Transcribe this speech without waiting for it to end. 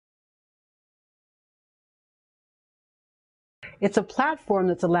It's a platform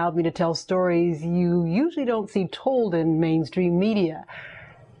that's allowed me to tell stories you usually don't see told in mainstream media.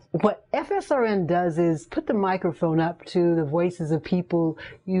 What FSRN does is put the microphone up to the voices of people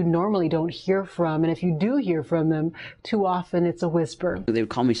you normally don't hear from, and if you do hear from them, too often it's a whisper. They would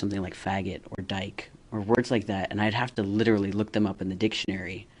call me something like faggot or dyke or words like that, and I'd have to literally look them up in the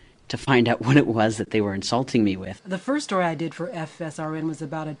dictionary to find out what it was that they were insulting me with. The first story I did for FSRN was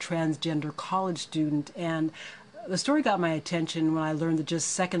about a transgender college student, and the story got my attention when I learned that just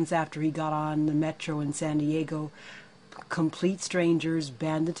seconds after he got on the metro in San Diego, complete strangers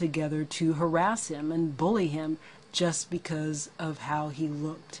banded together to harass him and bully him just because of how he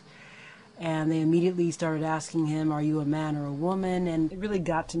looked. And they immediately started asking him, are you a man or a woman? And it really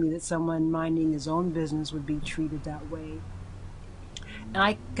got to me that someone minding his own business would be treated that way. And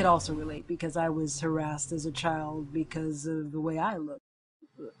I could also relate because I was harassed as a child because of the way I looked.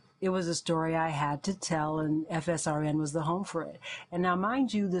 It was a story I had to tell, and FSRN was the home for it. And now,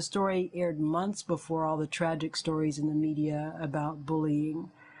 mind you, the story aired months before all the tragic stories in the media about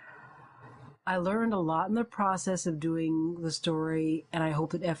bullying. I learned a lot in the process of doing the story, and I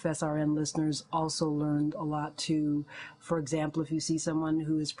hope that FSRN listeners also learned a lot too. For example, if you see someone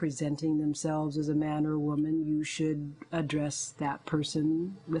who is presenting themselves as a man or a woman, you should address that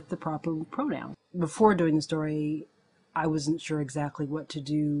person with the proper pronoun. Before doing the story, I wasn't sure exactly what to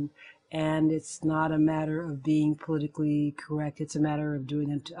do, and it's not a matter of being politically correct. It's a matter of doing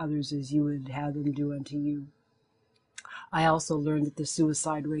unto others as you would have them do unto you. I also learned that the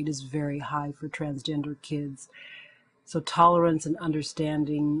suicide rate is very high for transgender kids, so tolerance and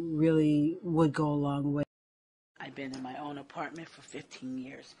understanding really would go a long way. I've been in my own apartment for 15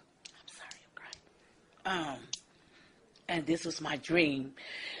 years. I'm sorry, I'm crying. And this was my dream.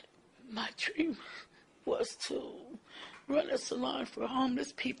 My dream was to run a salon for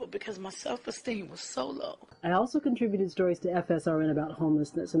homeless people because my self-esteem was so low. I also contributed stories to FSRN about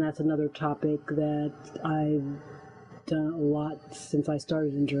homelessness, and that's another topic that I've done a lot since I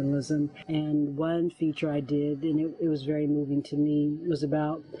started in journalism. And one feature I did, and it was very moving to me, was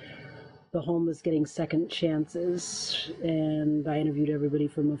about the homeless getting second chances. And I interviewed everybody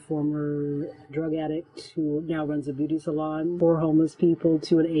from a former drug addict who now runs a beauty salon for homeless people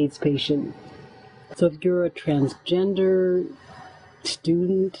to an AIDS patient. So if you're a transgender,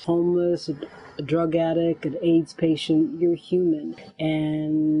 student, homeless, a drug addict, an AIDS patient, you're human.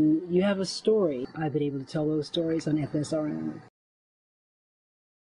 And you have a story. I've been able to tell those stories on FSRN.